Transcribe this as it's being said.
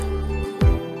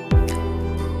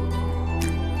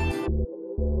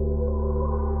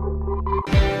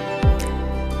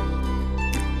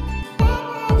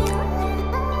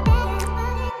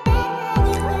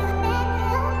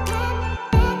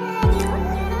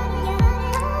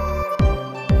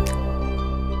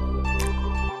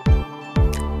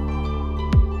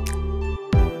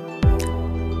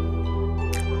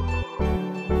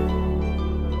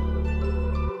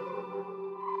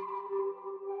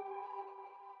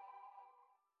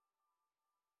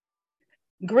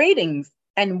Greetings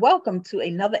and welcome to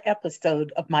another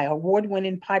episode of my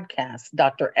award-winning podcast,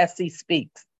 Dr. Essie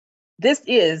Speaks. This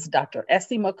is Dr.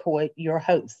 Essie McCoy, your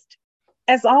host.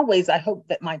 As always, I hope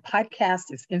that my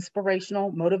podcast is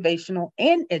inspirational, motivational,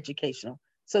 and educational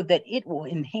so that it will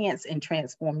enhance and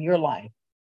transform your life.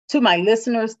 To my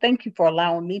listeners, thank you for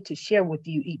allowing me to share with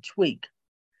you each week.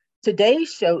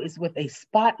 Today's show is with a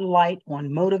spotlight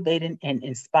on motivating and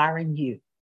inspiring you.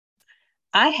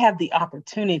 I have the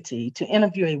opportunity to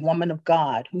interview a woman of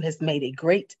God who has made a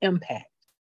great impact,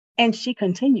 and she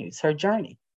continues her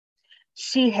journey.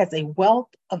 She has a wealth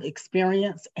of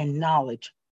experience and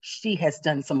knowledge. She has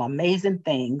done some amazing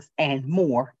things, and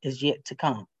more is yet to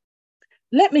come.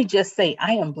 Let me just say,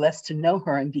 I am blessed to know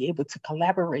her and be able to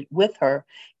collaborate with her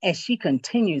as she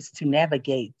continues to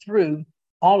navigate through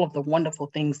all of the wonderful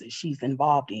things that she's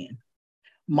involved in.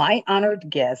 My honored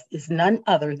guest is none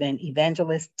other than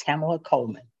Evangelist Tamala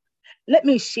Coleman. Let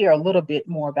me share a little bit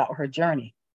more about her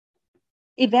journey.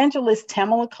 Evangelist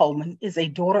Tamala Coleman is a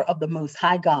daughter of the Most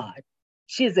High God.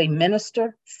 She is a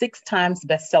minister, 6 times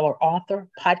bestseller author,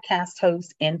 podcast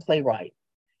host, and playwright.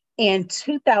 In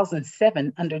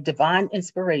 2007, under divine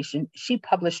inspiration, she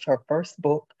published her first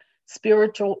book,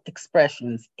 Spiritual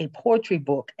Expressions, a poetry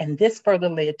book, and this further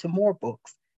led to more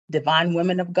books. Divine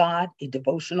Women of God, a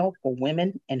devotional for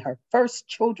women, and her first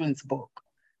children's book,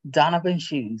 Donovan's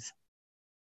Shoes.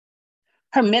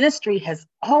 Her ministry has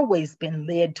always been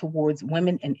led towards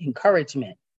women and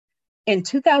encouragement. In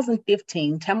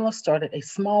 2015, Tamala started a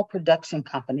small production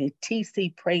company,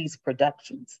 TC Praise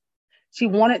Productions. She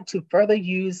wanted to further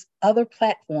use other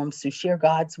platforms to share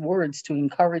God's words to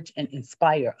encourage and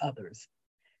inspire others.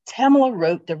 Tamala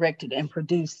wrote, directed, and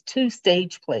produced 2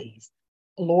 stage plays,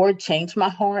 Lord Changed My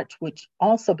Heart, which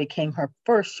also became her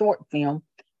first short film,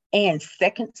 and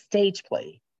second stage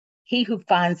play, He Who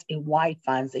Finds a Wife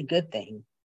Finds a Good Thing.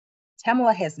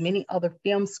 Tamala has many other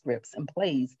film scripts and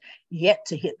plays yet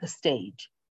to hit the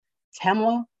stage.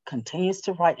 Tamala continues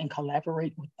to write and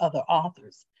collaborate with other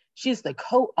authors. She is the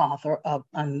co-author of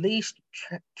Unleashed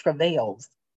Travails,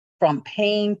 From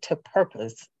Pain to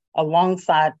Purpose,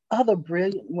 alongside other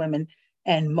brilliant women,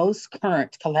 and most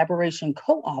current collaboration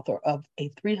co-author of a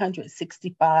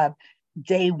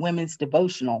 365-day women's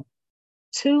devotional,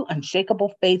 2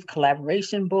 Unshakable Faith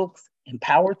collaboration books,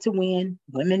 Empowered to Win,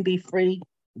 Women Be Free,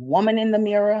 Woman in the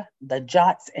Mirror, The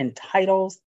Jots and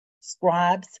Titles,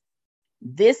 Scribes.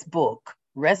 This book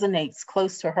resonates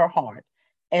close to her heart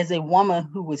as a woman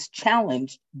who was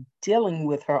challenged dealing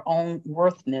with her own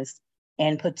worthiness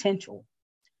and potential.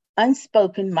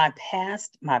 Unspoken, My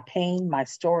Past, My Pain, My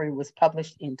Story was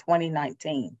published in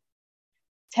 2019.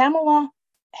 Tamala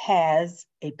has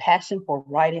a passion for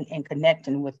writing and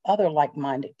connecting with other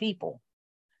like-minded people.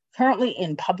 Currently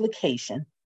in publication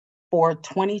for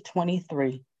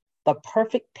 2023, The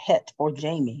Perfect Pet for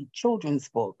Jamie children's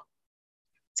book.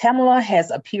 Tamala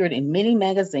has appeared in many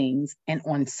magazines and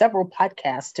on several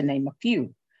podcasts, to name a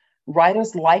few.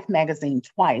 Writer's Life magazine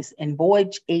twice and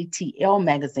Voyage ATL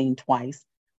magazine twice,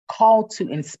 Call to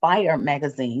Inspire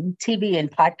magazine, TV and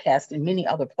podcast, and many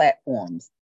other platforms.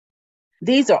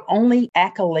 These are only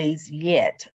accolades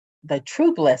yet. The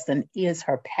true blessing is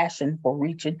her passion for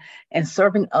reaching and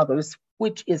serving others,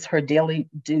 which is her daily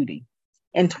duty.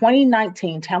 In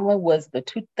 2019, Tamala was the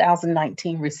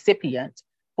 2019 recipient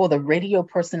for the Radio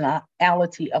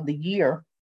Personality of the Year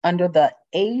under the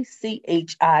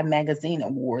ACHI Magazine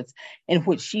Awards, in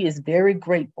which she is very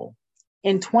grateful.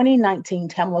 In 2019,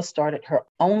 Tamala started her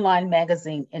online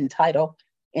magazine entitled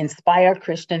Inspire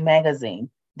Christian Magazine.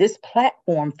 This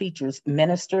platform features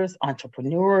ministers,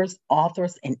 entrepreneurs,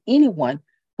 authors, and anyone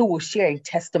who will share a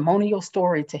testimonial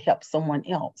story to help someone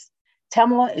else.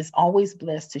 Tamala is always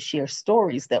blessed to share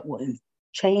stories that will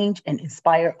change and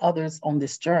inspire others on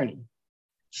this journey.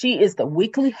 She is the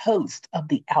weekly host of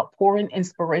the Outpouring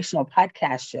Inspirational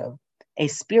podcast show, A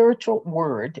Spiritual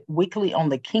Word, weekly on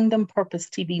the Kingdom Purpose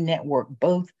TV network.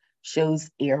 Both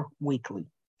shows air weekly.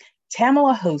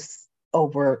 Tamala hosts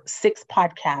over 6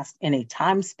 podcasts in a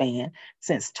time span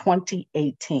since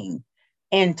 2018.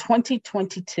 In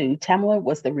 2022, Tamala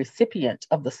was the recipient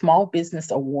of the Small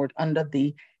Business Award under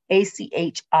the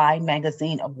ACHI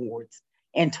Magazine Awards.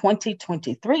 In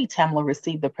 2023, Tamala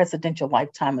received the Presidential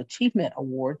Lifetime Achievement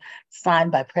Award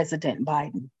signed by President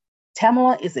Biden.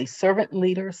 Tamala is a servant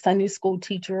leader, Sunday school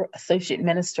teacher, associate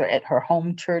minister at her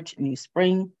home church, New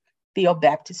Springfield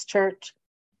Baptist Church.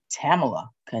 Tamala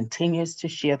continues to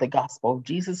share the gospel of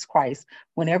Jesus Christ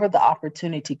whenever the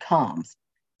opportunity comes.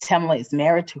 Tamala is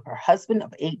married to her husband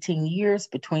of 18 years.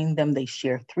 Between them, they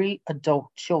share 3 adult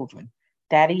children,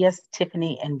 Thaddeus,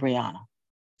 Tiffany, and Brianna.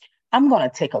 I'm going to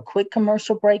take a quick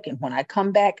commercial break, and when I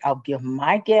come back, I'll give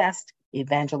my guest,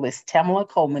 Evangelist Tamala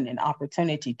Coleman, an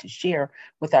opportunity to share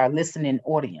with our listening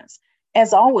audience.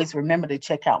 As always, remember to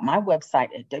check out my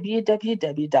website at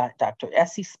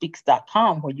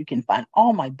www.dressyspeaks.com, where you can find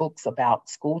all my books about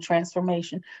school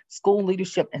transformation, school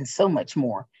leadership, and so much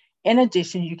more. In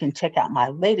addition, you can check out my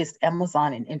latest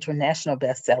Amazon and international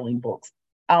best-selling books.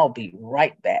 I'll be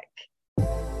right back.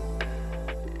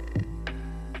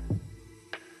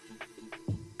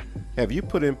 Have you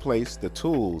put in place the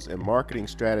tools and marketing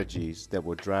strategies that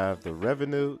will drive the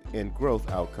revenue and growth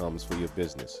outcomes for your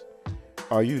business?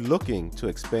 Are you looking to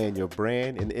expand your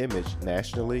brand and image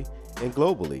nationally and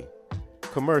globally?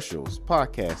 Commercials,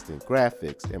 podcasting,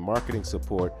 graphics, and marketing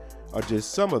support are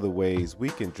just some of the ways we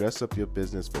can dress up your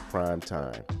business for prime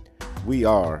time. We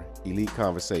are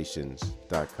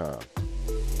EliteConversations.com.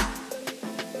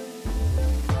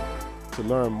 To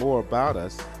learn more about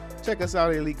us, check us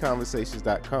out at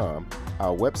EliteConversations.com,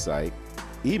 our website,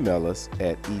 email us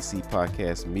at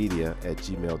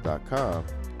ecpodcastmedia@gmail.com,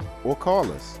 or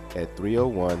call us at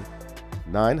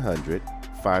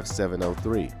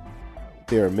 301-900-5703.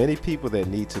 There are many people that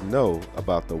need to know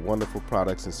about the wonderful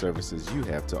products and services you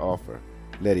have to offer.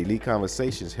 Let Elite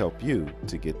Conversations help you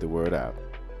to get the word out.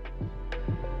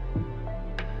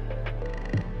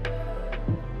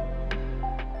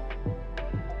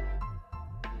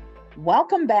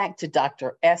 Welcome back to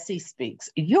Dr. Essie Speaks,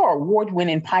 your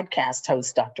award-winning podcast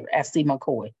host, Dr. Essie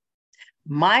McCoy.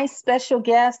 My special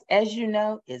guest, as you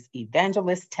know, is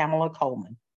Evangelist Tamala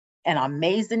Coleman, an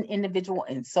amazing individual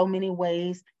in so many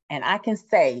ways. And I can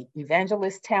say,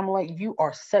 Evangelist Tamala, you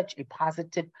are such a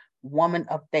positive woman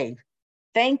of faith.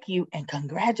 Thank you and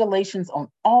congratulations on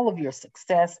all of your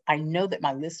success. I know that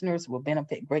my listeners will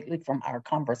benefit greatly from our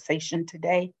conversation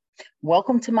today.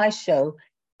 Welcome to my show.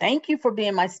 Thank you for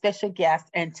being my special guest,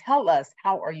 and tell us,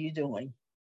 how are you doing?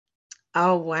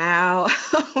 Oh, wow.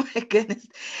 Oh, my goodness.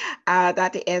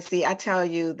 Dr. Essie, I tell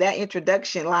you, that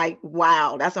introduction, like,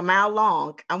 wow, that's a mile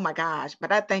long. Oh, my gosh.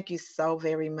 But I thank you so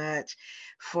very much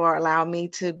for allowing me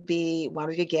to be one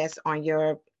of your guests on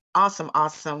your awesome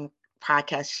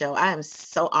podcast show. I am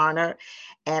so honored,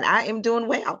 and I am doing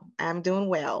well. I'm doing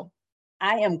well.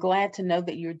 I am glad to know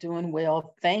that you're doing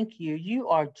well. Thank you. You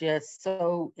are just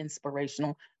so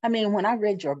inspirational. I mean, when I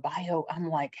read your bio, I'm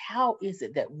like, how is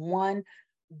it that one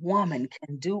woman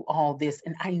can do all this?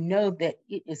 And I know that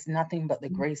it is nothing but the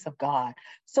grace of God.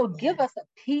 So give Yeah. us a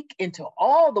peek into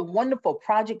all the wonderful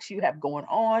projects you have going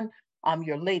on,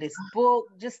 your latest book.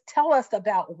 Just tell us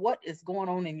about what is going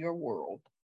on in your world.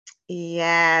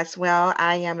 Yes, well,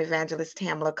 I am Evangelist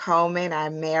Tamala Coleman.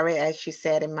 I'm married, as you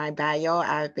said in my bio.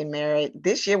 I've been married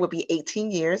this year will be 18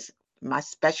 years. My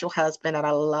special husband that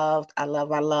I loved, I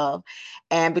love.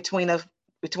 And between us,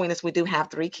 we do have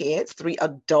three kids, three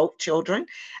adult children.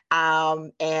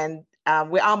 And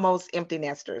we're almost empty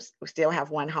nesters. We still have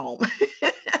one home.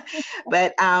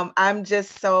 But I'm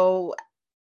just so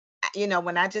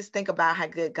when I just think about how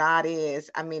good God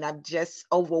is, I mean, I'm just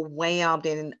overwhelmed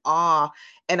and in awe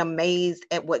and amazed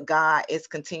at what God is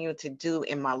continuing to do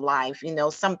in my life.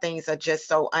 Some things are just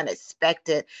so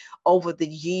unexpected over the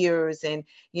years. And,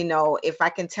 if I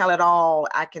can tell it all,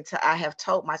 I have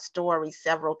told my story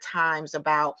several times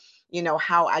about,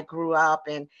 how I grew up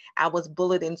and I was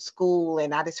bullied in school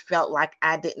and I just felt like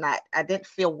I didn't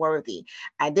feel worthy.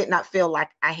 I did not feel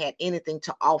like I had anything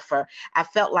to offer. I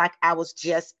felt like I was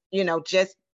just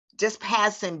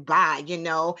passing by,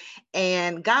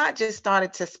 and God just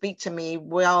started to speak to me,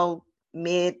 well,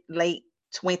 mid, late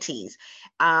 20s,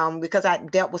 because I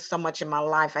dealt with so much in my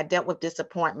life. I dealt with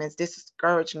disappointments,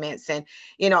 discouragements, and,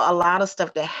 a lot of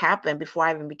stuff that happened before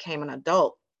I even became an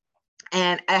adult.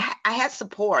 And I had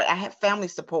support. I had family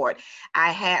support.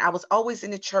 I was always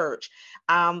in the church.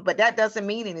 But that doesn't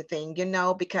mean anything,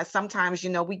 because sometimes,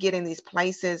 we get in these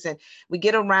places and we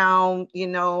get around,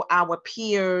 our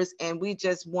peers, and we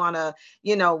just want to,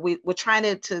 we're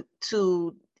trying to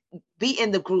be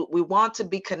in the group. We want to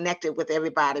be connected with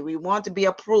everybody. We want to be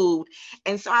approved.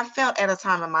 And so I felt at a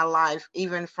time in my life,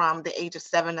 even from the age of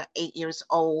 7 or 8 years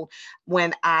old,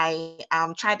 when I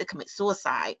tried to commit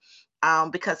suicide,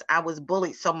 because I was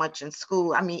bullied so much in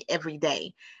school. I mean, every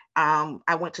day.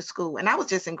 I went to school and I was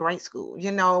just in grade school.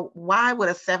 Why would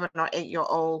a 7 or 8 year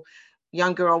old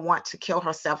young girl want to kill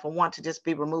herself or want to just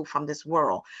be removed from this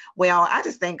world? Well, I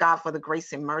just thank God for the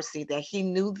grace and mercy that He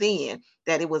knew then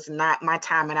that it was not my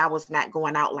time and I was not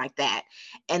going out like that.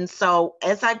 And so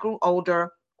as I grew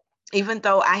older, even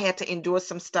though I had to endure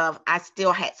some stuff, I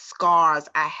still had scars.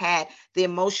 I had the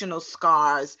emotional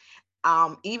scars.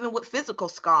 Even with physical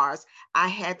scars, I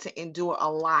had to endure a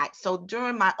lot. So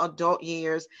during my adult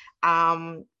years,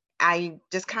 um, I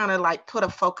just kind of like put a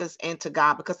focus into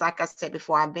God, because like I said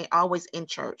before, I've been always in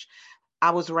church.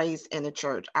 I was raised in the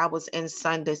church. I was in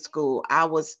Sunday school. I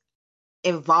was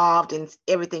involved in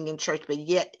everything in church, but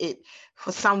yet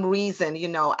for some reason,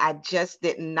 I just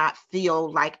did not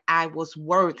feel like I was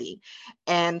worthy.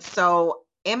 And so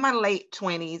in my late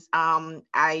 20s,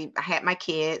 I had my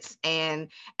kids, and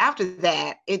after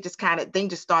that, it just kind of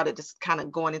things just started just kind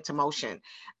of going into motion.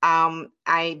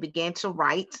 I began to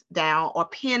write down or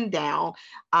pen down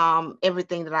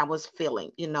everything that I was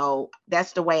feeling.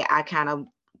 That's the way I kind of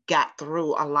got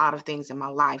through a lot of things in my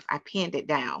life. I penned it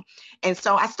down. And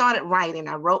so I started writing.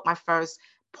 I wrote my first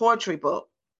poetry book,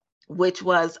 which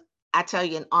was, I tell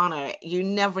you, an honor. You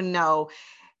never know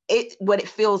what it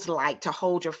feels like to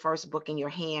hold your first book in your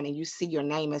hand and you see your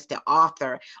name as the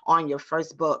author on your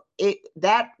first book.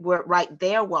 That word right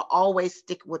there will always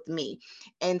stick with me.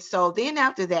 And so then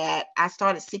after that, I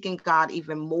started seeking God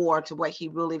even more to what he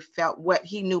really felt, what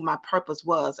he knew my purpose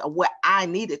was, or what I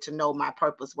needed to know my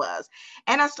purpose was.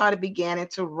 And I started beginning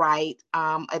to write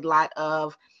a lot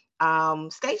of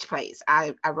stage plays.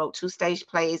 I wrote 2 stage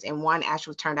plays, and one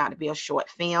actually turned out to be a short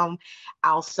film.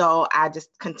 Also, I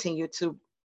just continued to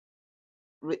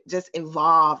just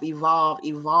evolve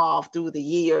through the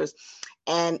years.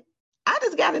 And I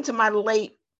just got into my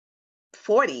late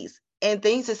 40s and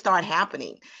things just start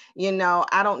happening.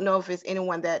 I don't know if it's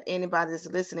anybody that's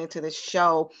listening to this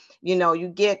show, you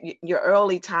get your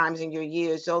early times in your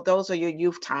years. So those are your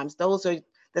youth times. Those are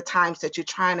the times that you're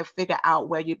trying to figure out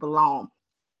where you belong.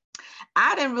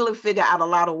 I didn't really figure out a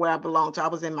lot of where I belonged till I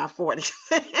was in my 40s.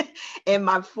 In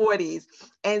my 40s.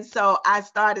 And so I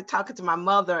started talking to my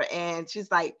mother, and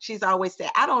she's always said,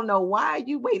 I don't know why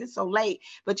you waited so late,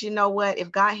 but you know what?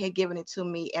 If God had given it to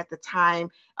me at the time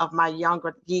of my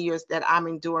younger years that I'm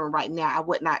enduring right now, I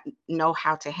would not know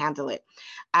how to handle it.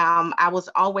 I was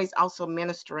always also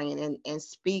ministering and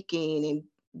speaking and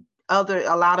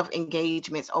a lot of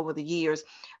engagements over the years.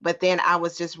 But then I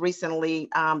was just recently,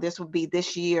 this would be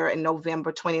this year, in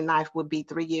November 29th would be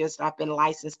 3 years that I've been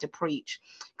licensed to preach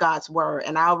God's word.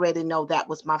 And I already know that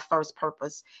was my first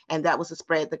purpose, and that was to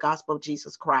spread the gospel of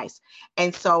Jesus Christ.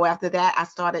 And so after that, I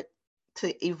started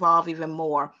to evolve even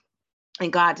more.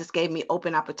 And God just gave me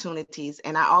open opportunities.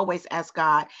 And I always ask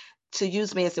God to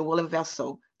use me as a willing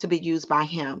vessel to be used by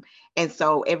him. And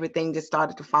so everything just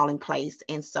started to fall in place.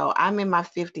 And so I'm in my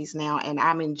 50s now, and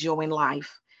I'm enjoying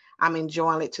life. I'm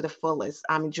enjoying it to the fullest.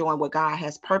 I'm enjoying what God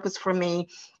has purpose for me,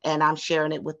 and I'm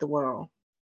sharing it with the world.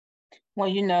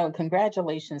 Well,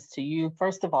 congratulations to you.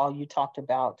 First of all, you talked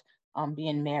about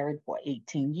being married for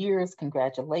 18 years.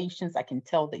 Congratulations. I can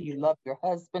tell that you love your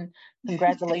husband.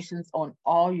 Congratulations on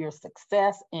all your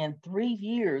success, and 3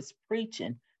 years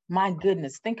preaching. My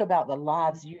goodness, think about the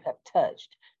lives you have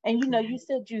touched. And you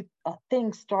said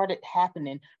things started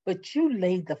happening, but you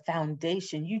laid the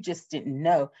foundation. You just didn't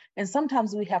know. And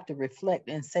sometimes we have to reflect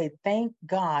and say, thank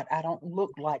God I don't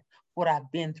look like what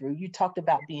I've been through. You talked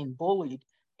about being bullied,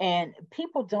 and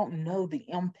people don't know the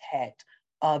impact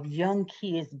of young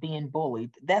kids being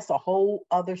bullied. That's a whole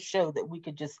other show that we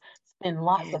could just spend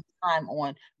lots of time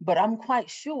on. But I'm quite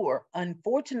sure,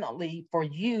 unfortunately for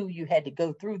you, you had to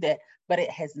go through that, but it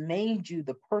has made you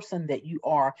the person that you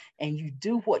are, and you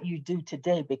do what you do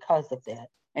today because of that.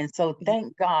 And so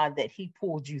thank God that he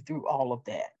pulled you through all of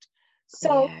that.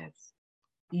 So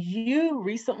you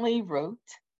recently wrote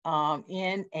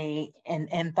in an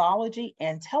anthology,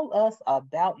 and tell us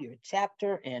about your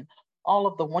chapter and all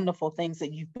of the wonderful things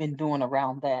that you've been doing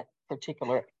around that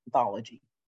particular anthology.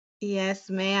 Yes,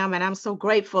 ma'am. And I'm so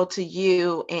grateful to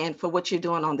you and for what you're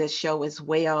doing on this show as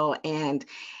well. And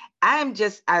I'm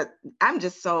just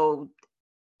so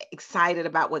excited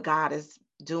about what God is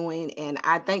doing. And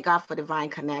I thank God for divine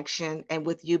connection, and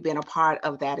with you being a part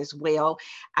of that as well.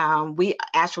 We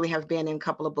actually have been in a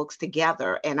couple of books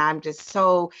together, and I'm just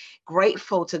so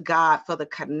grateful to God for the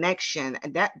connection.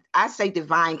 And that I say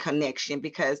divine connection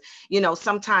because,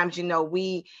 sometimes,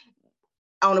 we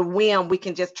on a whim, we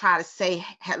can just try to say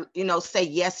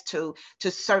yes to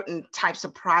certain types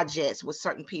of projects with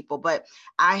certain people. But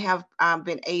I have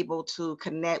been able to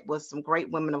connect with some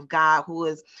great women of God, who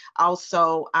is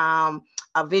also a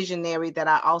visionary that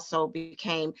I also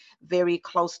became very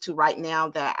close to right now,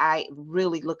 that I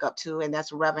really look up to, and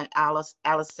that's Reverend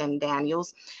Allison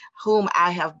Daniels, whom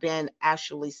I have been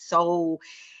actually so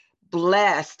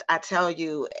blessed. I tell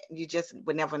you, you just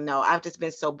would never know. I've just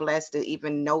been so blessed to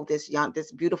even know this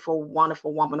beautiful,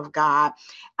 wonderful woman of God,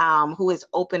 who has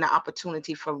opened the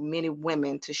opportunity for many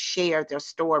women to share their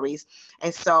stories.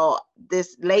 And so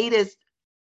this latest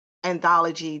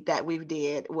anthology that we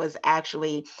did was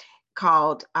actually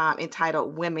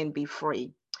entitled Women Be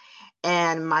Free.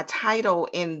 And my title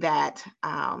in that,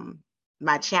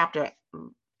 my chapter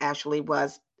actually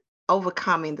was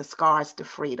Overcoming the Scars to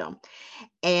Freedom.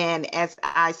 And as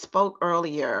I spoke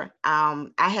earlier, I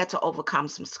had to overcome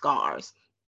some scars,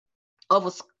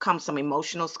 overcome some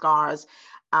emotional scars,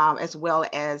 as well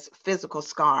as physical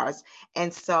scars.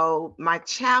 And so my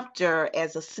chapter,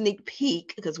 as a sneak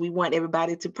peek, because we want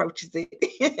everybody to purchase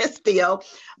it still,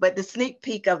 but the sneak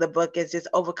peek of the book is just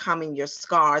overcoming your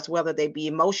scars, whether they be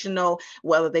emotional,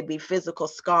 whether they be physical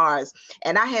scars.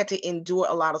 And I had to endure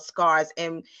a lot of scars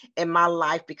in my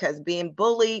life, because being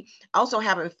bullied, also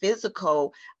having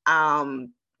physical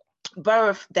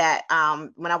birth, that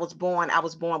when I was born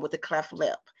with a cleft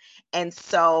lip. And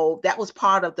so that was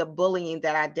part of the bullying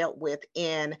that I dealt with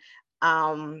in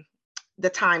um, the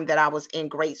time that I was in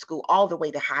grade school all the way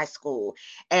to high school.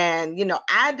 And,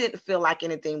 I didn't feel like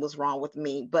anything was wrong with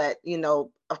me, but,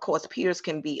 of course, peers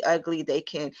can be ugly. They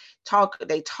can talk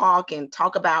and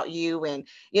talk about you. And,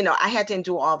 I had to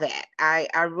endure all that.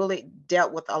 I really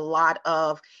dealt with a lot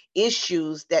of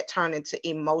issues that turn into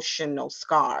emotional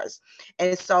scars.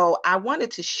 And so I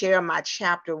wanted to share my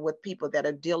chapter with people that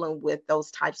are dealing with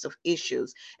those types of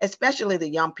issues, especially the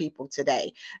young people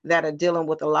today that are dealing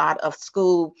with a lot of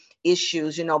school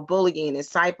issues, bullying and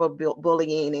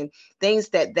cyberbullying and things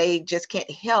that they just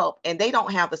can't help. And they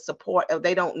don't have the support, or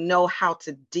they don't know how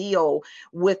to deal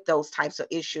with those types of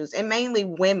issues. And mainly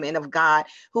women of God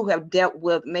who have dealt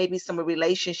with maybe some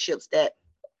relationships that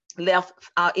left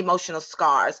emotional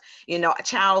scars,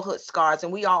 childhood scars,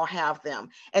 and we all have them.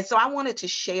 And so I wanted to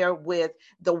share with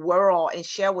the world, and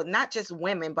share with not just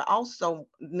women, but also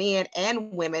men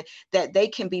and women, that they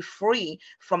can be free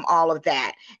from all of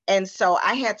that. And so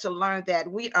I had to learn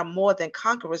that we are more than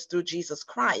conquerors through Jesus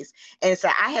Christ. And so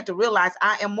I had to realize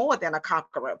I am more than a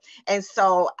conqueror. And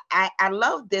so I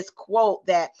love this quote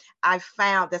that I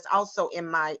found that's also in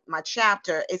my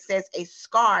chapter. It says, a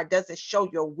scar doesn't show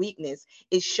your weakness.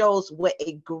 It shows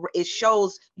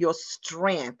your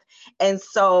strength. And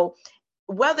so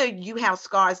whether you have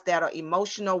scars that are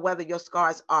emotional, whether your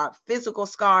scars are physical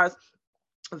scars,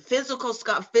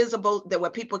 visible, that where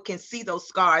people can see those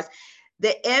scars,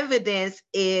 the evidence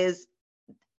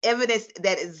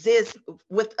that exists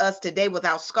with us today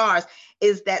without scars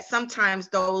is that sometimes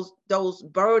those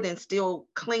burdens still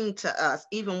cling to us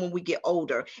even when we get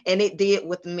older. And it did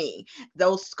with me.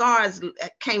 Those scars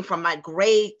came from my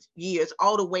grade years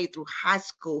all the way through high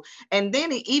school, and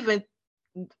then it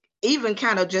even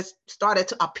kind of just started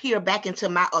to appear back into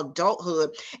my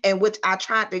adulthood, and which I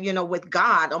tried to, with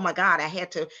God. Oh my God, I had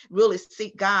to really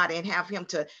seek God and have him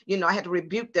to, I had to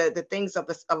rebuke the things of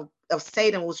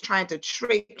Satan was trying to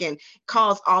trick and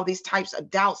cause all these types of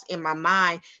doubts in my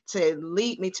mind to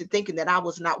lead me to thinking that I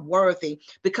was not worthy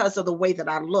because of the way that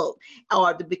I looked,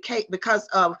 or because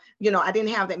of, I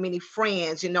didn't have that many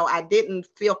friends, I didn't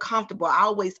feel comfortable. I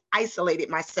always isolated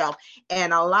myself.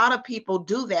 And a lot of people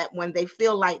do that when they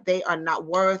feel like they are not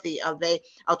worthy, or they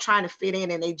are trying to fit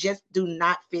in and they just do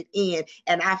not fit in.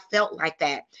 And I felt like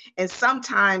that. And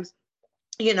sometimes,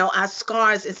 our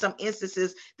scars in some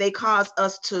instances, they cause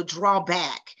us to draw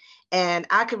back. And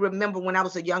I can remember when I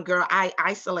was a young girl, I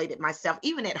isolated myself,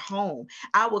 even at home.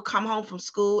 I would come home from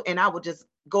school and I would just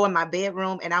go in my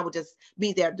bedroom and I would just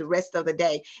be there the rest of the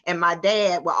day. And my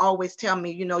dad would always tell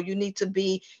me, you need to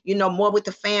be, more with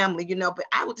the family, but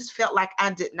I would just felt like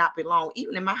I did not belong,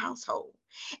 even in my household.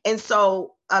 And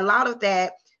so a lot of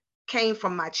that came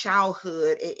from my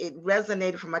childhood. It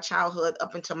resonated from my childhood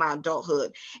up into my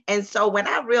adulthood. And so when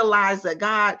I realized that,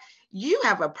 God, you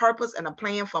have a purpose and a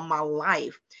plan for my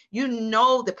life. You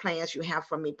know the plans you have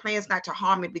for me, plans not to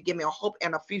harm me, but give me a hope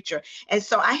and a future. And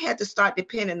so I had to start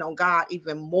depending on God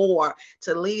even more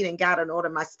to lead and guide and order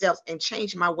my steps and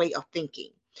change my way of thinking.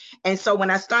 And so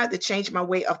when I started to change my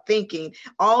way of thinking,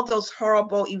 all those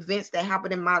horrible events that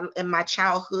happened in my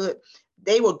childhood,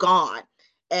 they were gone.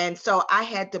 And so I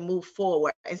had to move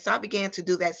forward. And so I began to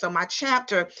do that. So my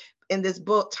chapter in this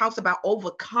book talks about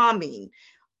overcoming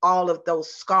all of those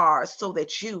scars so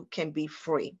that you can be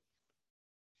free.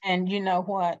 And you know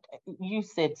what? You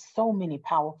said so many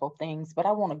powerful things, but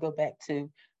I want to go back to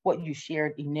what you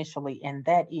shared initially, and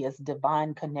that is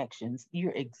divine connections.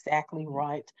 You're exactly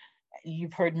right.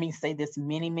 You've heard me say this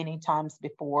many, many times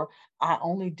before. I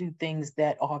only do things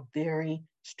that are very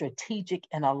strategic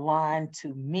and aligned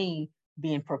to me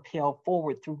being propelled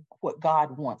forward through what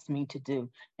God wants me to do.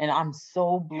 And I'm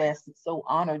so blessed and so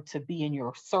honored to be in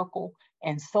your circle,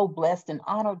 and so blessed and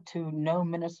honored to know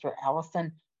Minister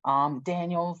Allison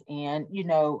Daniels. And,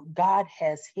 God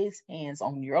has his hands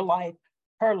on your life,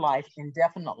 her life, and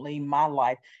definitely my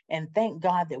life. And thank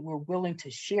God that we're willing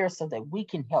to share so that we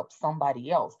can help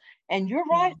somebody else. And you're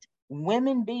right.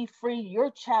 Women Be Free.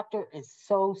 Your chapter is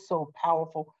so, so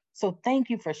powerful. So thank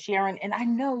you for sharing. And I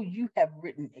know you have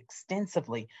written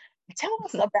extensively. Tell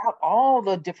us about all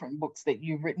the different books that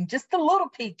you've written, just a little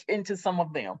peek into some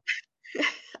of them.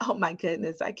 Oh my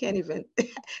goodness, I can't even,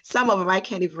 some of them I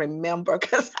can't even remember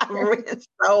because I've written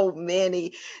so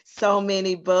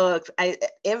many books.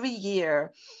 Every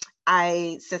year,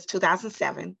 since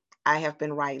 2007, I have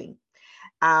been writing.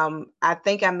 I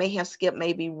think I may have skipped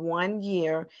maybe 1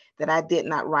 year that I did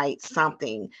not write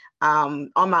something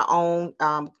on my own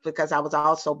because I was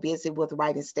also busy with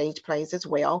writing stage plays as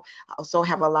well. I also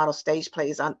have a lot of stage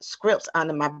plays on scripts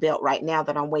under my belt right now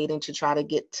that I'm waiting to try to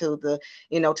get to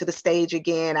to the stage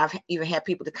again. I've even had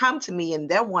people to come to me and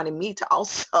they're wanting me to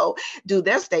also do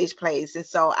their stage plays. And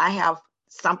so I have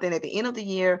something at the end of the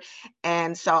year.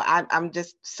 And so I'm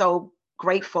just so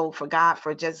grateful for God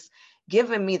for just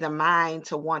given me the mind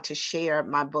to want to share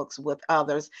my books with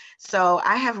others. So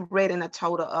I have written a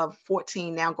total of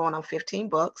 14, now going on 15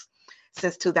 books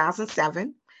since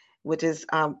 2007, which is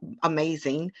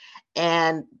amazing.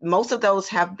 And most of those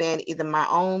have been either my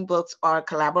own books or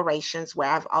collaborations where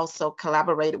I've also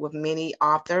collaborated with many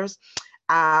authors.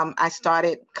 I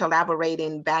started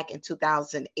collaborating back in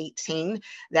 2018.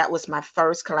 That was my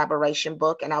first collaboration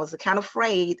book. And I was kind of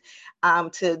afraid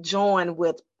to join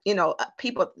with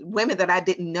people, women that I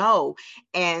didn't know.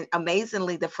 And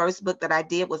amazingly, the first book that I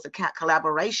did was a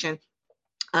collaboration,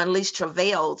 Unleash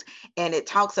Travailed, and it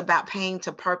talks about pain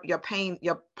to your pain,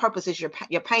 your purpose is your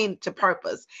pain to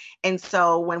purpose. And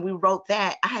so when we wrote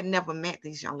that, I had never met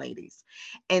these young ladies,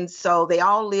 and so they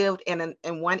all lived in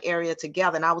one area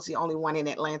together, and I was the only one in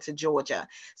Atlanta, Georgia.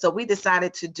 So we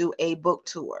decided to do a book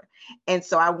tour, and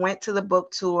so I went to the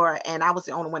book tour, and I was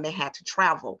the only one that had to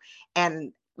travel.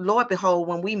 And Lord behold,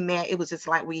 when we met, it was just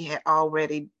like we had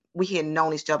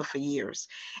known each other for years.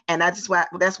 And that's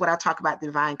what I talk about,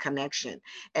 divine connection.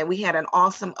 And we had an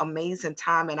awesome, amazing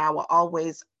time. And I will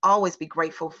always, always be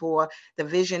grateful for the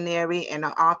visionary and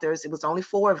the authors. It was only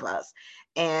 4 of us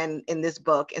and in this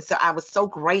book. And so I was so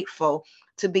grateful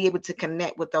to be able to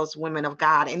connect with those women of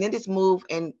God. And then just move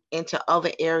into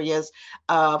other areas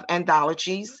of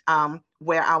anthologies,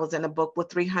 where I was in a book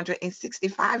with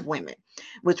 365 women,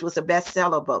 which was a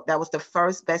bestseller book. That was the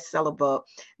first bestseller book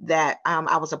that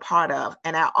I was a part of.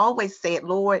 And I always said,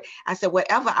 Lord, I said,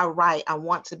 whatever I write, I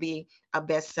want to be a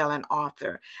best-selling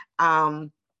author.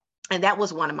 And that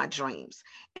was one of my dreams.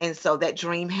 And so that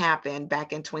dream happened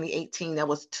back in 2018. There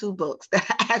was 2 books that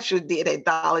I actually did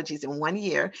anthologies in 1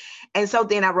 year. And so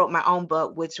then I wrote my own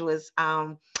book, which was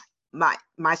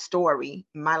my story,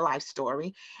 my life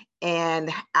story.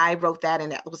 And I wrote that,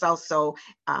 and it was also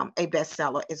a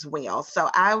bestseller as well. So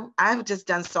I've just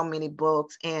done so many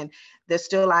books, and they're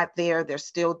still out there. They're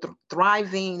still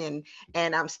thriving,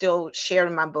 and I'm still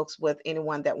sharing my books with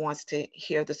anyone that wants to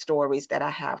hear the stories that I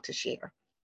have to share.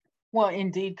 Well,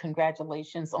 indeed,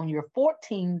 congratulations on your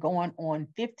 14 going on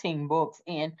 15 books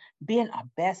and being a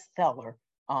bestseller,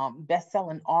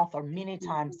 best-selling author many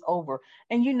times over.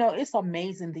 And it's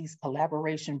amazing, these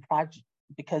collaboration projects,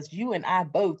 because you and I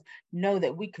both know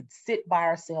that we could sit by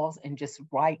ourselves and just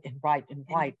write and write and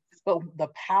write. But the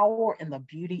power and the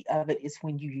beauty of it is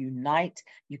when you unite,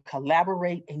 you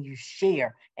collaborate, and you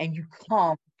share, and you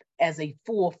come as a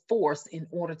full force in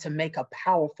order to make a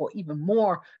powerful, even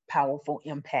more powerful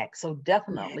impact. So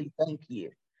definitely thank you.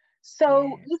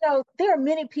 So, there are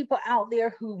many people out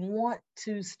there who want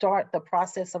to start the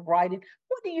process of writing.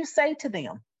 What do you say to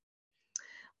them?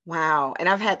 Wow. And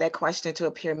I've had that question to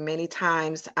appear many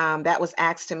times. That was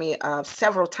asked to me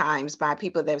several times by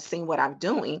people that have seen what I'm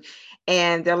doing.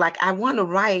 And they're like, I want to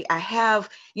write. I have,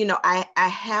 I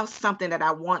have something that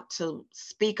I want to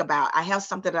speak about. I have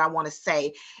something that I want to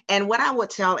say. And what I would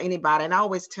tell anybody, and I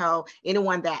always tell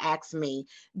anyone that asks me,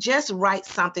 just write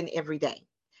something every day.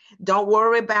 Don't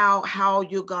worry about how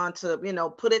you're going to,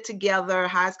 put it together,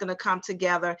 how it's going to come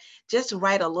together. Just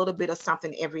write a little bit of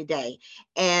something every day.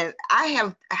 And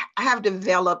I have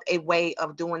developed a way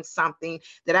of doing something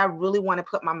that I really want to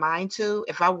put my mind to.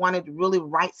 If I wanted to really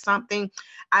write something,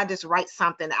 I just write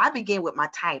something. I begin with my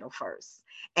title first.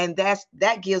 And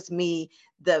that gives me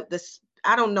the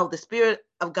I don't know, the Spirit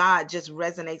of God just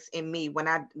resonates in me when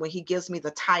he gives me the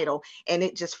title, and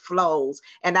it just flows.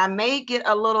 And I may get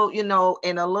a little,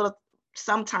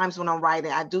 sometimes when I'm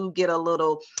writing, I do get a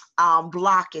little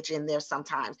blockage in there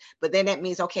sometimes, but then that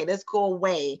means, okay, let's go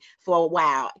away for a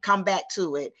while, come back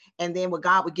to it. And then when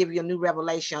God would give you a new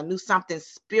revelation, a new something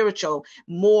spiritual,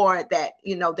 more that,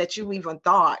 that you even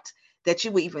thought that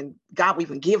God would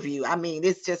even give you. I mean,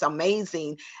 it's just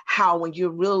amazing how when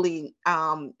you're really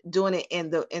doing it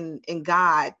in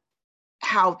God,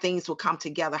 how things will come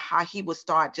together, how he will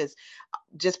start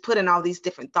just putting all these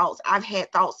different thoughts. I've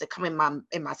had thoughts that come in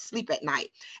my sleep at night,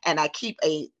 and I keep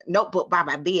a notebook by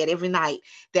my bed every night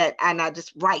and I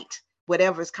just write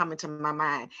whatever is coming to my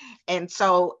mind. And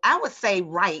so I would say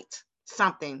write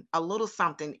something, a little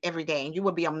something every day, and you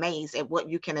will be amazed at what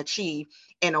you can achieve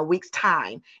in a week's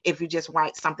time if you just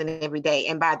write something every day.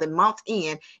 And by the month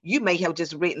end, you may have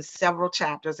just written several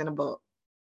chapters in a book.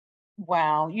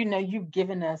 Wow, you've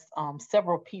given us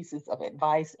several pieces of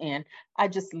advice, and I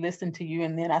just listened to you,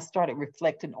 and then I started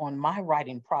reflecting on my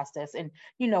writing process. And,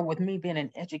 with me being an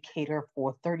educator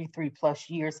for 33 plus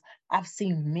years, I've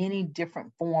seen many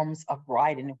different forms of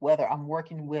writing, whether I'm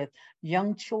working with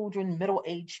young children,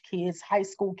 middle-aged kids, high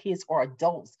school kids, or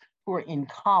adults who are in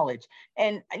college.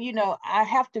 And, I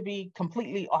have to be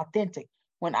completely authentic.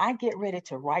 When I get ready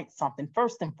to write something,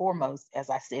 first and foremost, as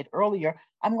I said earlier,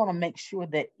 I'm going to make sure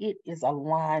that it is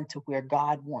aligned to where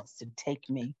God wants to take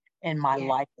me in my Yeah.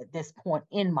 life at this point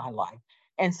in my life.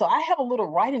 And so I have a little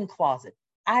writing closet.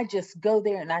 I just go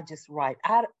there and I just write.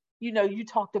 You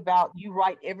talked about you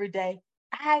write every day.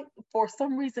 For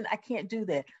some reason, I can't do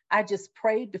that. I just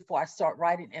pray before I start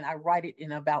writing, and I write it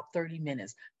in about 30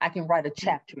 minutes. I can write a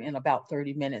chapter in about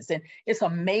 30 minutes. And it's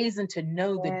amazing to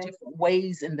know the Yes. different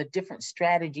ways and the different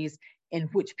strategies in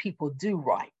which people do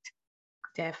write.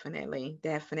 Definitely,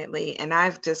 definitely. And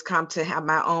I've just come to have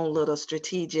my own little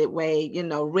strategic way,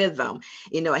 rhythm.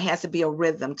 It has to be a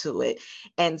rhythm to it.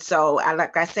 And so,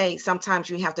 like I say, sometimes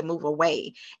you have to move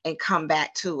away and come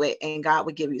back to it, and God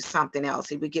would give you something else.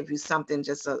 He would give you something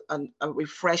just a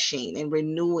refreshing and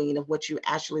renewing of what you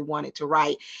actually wanted to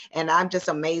write. And I'm just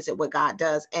amazed at what God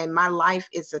does. And my life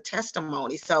is a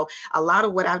testimony. So, a lot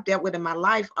of what I've dealt with in my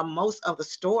life are most of the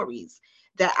stories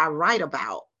that I write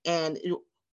about. And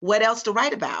what else to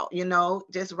write about?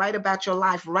 Just write about your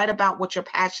life, write about what you're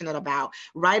passionate about,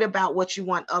 write about what you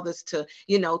want others to,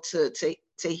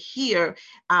 to hear.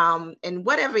 And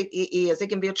whatever it is, it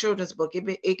can be a children's book,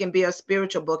 it can be a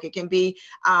spiritual book, it can be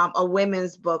a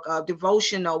women's book, a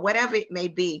devotional, whatever it may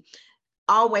be.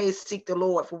 Always seek the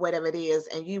Lord for whatever it is,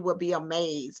 and you will be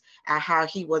amazed at how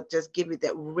he will just give you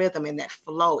that rhythm and that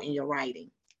flow in your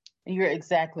writing. You're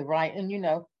exactly right. And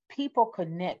people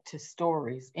connect to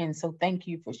stories. And so thank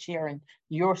you for sharing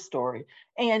your story.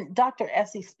 And Dr.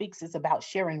 Essie Speaks is about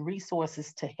sharing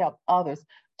resources to help others.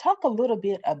 Talk a little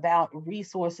bit about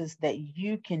resources that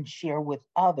you can share with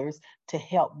others to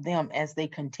help them as they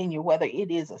continue, whether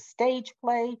it is a stage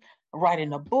play,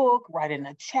 writing a book, writing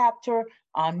a chapter,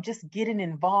 just getting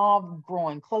involved,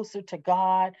 growing closer to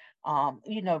God,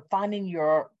 finding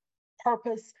your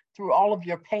purpose through all of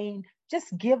your pain.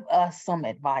 Just give us some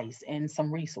advice and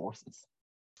some resources.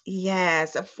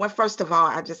 Yes. Well, first of all,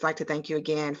 I'd just like to thank you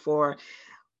again for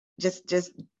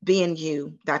just being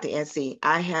you, Dr. Essie.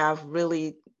 I have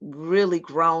really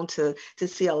grown to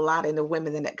see a lot in the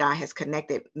women that God has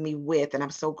connected me with, and I'm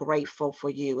so grateful for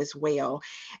you as well.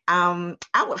 I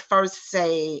would first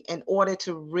say, in order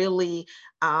to really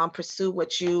pursue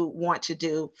what you want to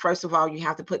do, first of all, you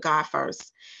have to put God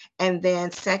first, and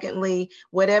then secondly,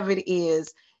 whatever it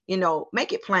is,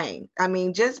 make it plain. I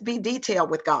mean, just be detailed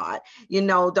with God.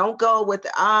 Don't go with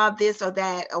this or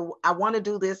that. Or, I want to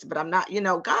do this, but I'm not.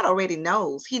 God already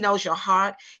knows. He knows your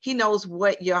heart. He knows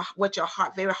what your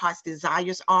very heart's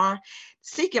desires are.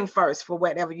 Seek him first for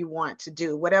whatever you want to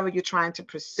do, whatever you're trying to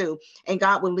pursue, and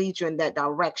God will lead you in that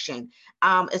direction.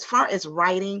 As far as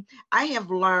writing, I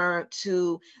have learned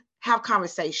to have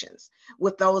conversations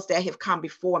with those that have come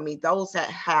before me, those that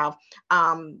have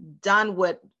done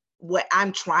what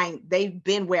I'm trying, they've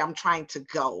been where I'm trying to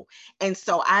go. And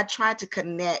so I try to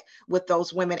connect with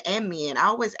those women and men. I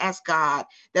always ask God,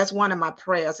 that's one of my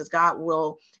prayers, is God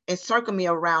will encircle me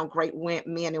around great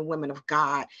men and women of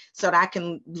God, so that I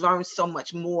can learn so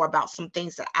much more about some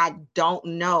things that I don't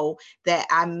know that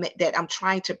I'm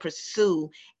trying to pursue.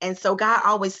 And so God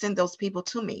always sends those people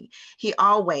to me.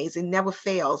 It never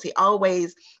fails. He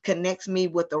always connects me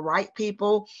with the right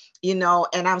people,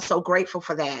 and I'm so grateful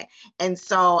for that. And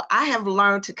so I have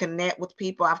learned to connect with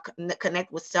people. I've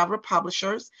connected with several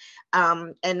publishers,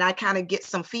 and I kind of get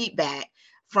some feedback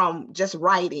from just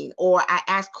writing, or I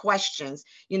ask questions.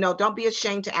 Don't be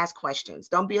ashamed to ask questions.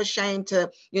 Don't be ashamed to,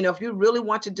 if you really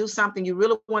want to do something, you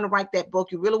really want to write that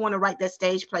book, you really want to write that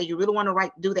stage play, you really want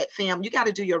to do that film, you got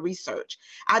to do your research.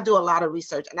 I do a lot of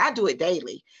research, and I do it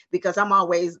daily, because I'm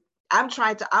always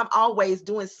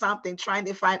doing something, trying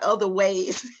to find other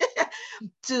ways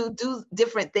to do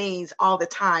different things all the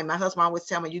time. My husband always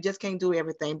tell me, you just can't do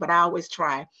everything, but I always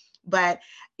try. But,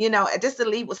 just to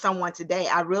leave with someone today,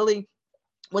 I really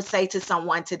would say to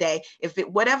someone today,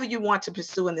 whatever you want to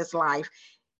pursue in this life,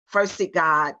 first seek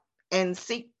God, and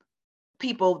seek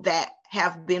people that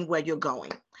have been where you're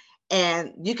going.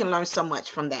 And you can learn so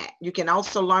much from that. You can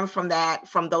also learn from that,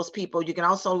 from those people. You can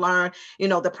also learn,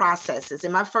 the processes.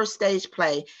 In my first stage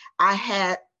play,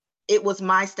 it was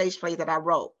my stage play that I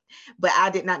wrote, but I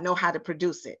did not know how to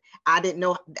produce it. I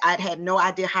had no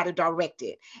idea how to direct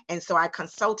it. And so I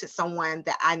consulted someone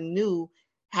that I knew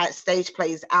had stage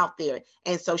plays out there.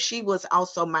 And so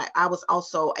I was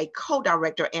also a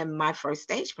co-director in my first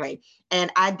stage play.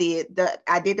 And I did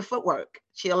the footwork.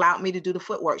 She allowed me to do the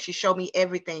footwork. She showed me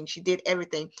everything. She did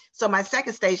everything. So my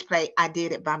second stage play, I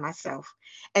did it by myself.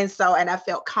 And I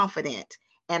felt confident,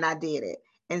 and I did it.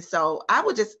 And so I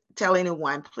would just tell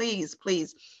anyone, please,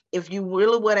 please, if you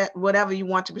really, whatever you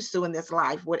want to pursue in this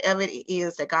life, whatever it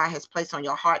is that God has placed on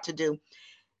your heart to do,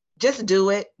 just do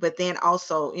it. But then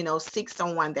also, seek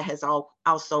someone that has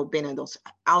also been in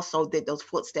also did those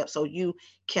footsteps, so you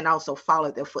can also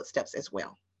follow their footsteps as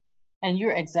well. And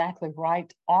you're exactly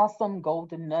right. Awesome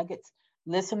golden nuggets.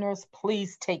 Listeners,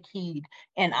 please take heed.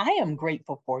 And I am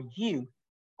grateful for you,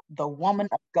 the woman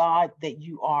of God that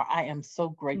you are. I am so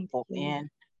grateful. And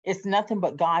it's nothing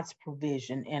but God's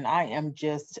provision. And I am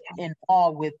just in awe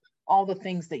with all the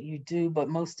things that you do, but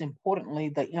most importantly,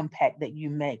 the impact that you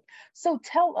make. So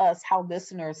tell us how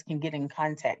listeners can get in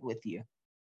contact with you.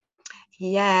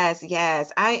 Yes.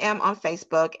 I am on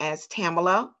Facebook as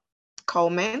Tamala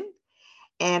Coleman.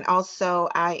 And also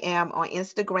I am on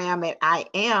Instagram at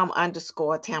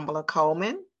 @IAM_Tamala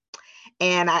Coleman.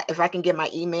 And if I can get my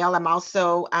email, I'm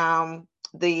also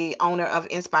the owner of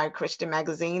Inspire Christian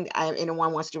Magazine. If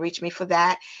anyone wants to reach me for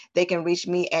that, they can reach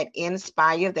me at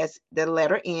Inspire, that's the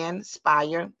letter N,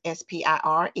 Spire,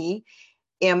 SPIRE,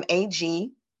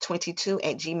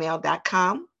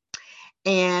 MAG22@gmail.com.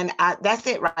 And that's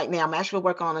it right now. I'm actually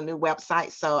working on a new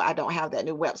website, so I don't have that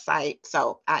new website.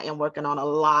 So I am working on a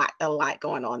lot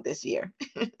going on this year.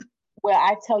 Well,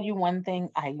 I tell you one thing,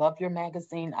 I love your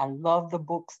magazine. I love the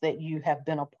books that you have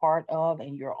been a part of,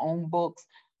 and your own books,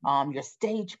 your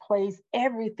stage plays,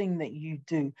 everything that you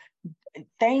do.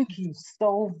 Thank you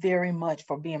so very much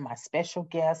for being my special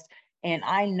guest. And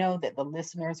I know that the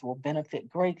listeners will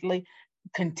benefit greatly.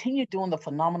 Continue doing the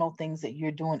phenomenal things that you're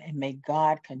doing, and may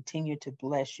God continue to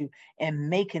bless you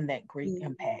and making that great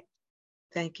impact.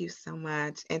 Thank you so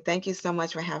much. And thank you so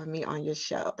much for having me on your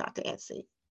show, Dr. Etsy.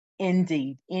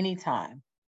 Indeed, anytime.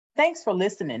 Thanks for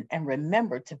listening, and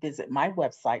remember to visit my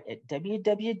website at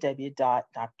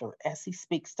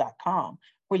www.dressyspeaks.com,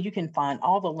 where you can find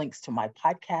all the links to my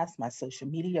podcast, my social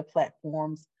media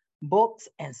platforms, books,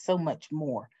 and so much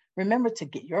more. Remember to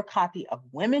get your copy of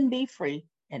Women Be Free,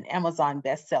 an Amazon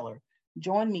bestseller.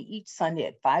 Join me each Sunday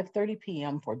at 5:30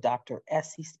 p.m. for Dr.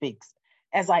 Essie Speaks.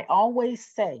 As I always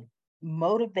say,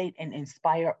 motivate and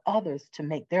inspire others to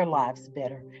make their lives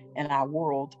better and our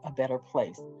world a better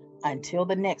place. Until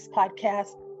the next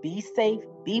podcast, be safe,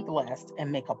 be blessed,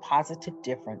 and make a positive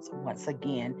difference once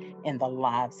again in the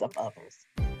lives of others.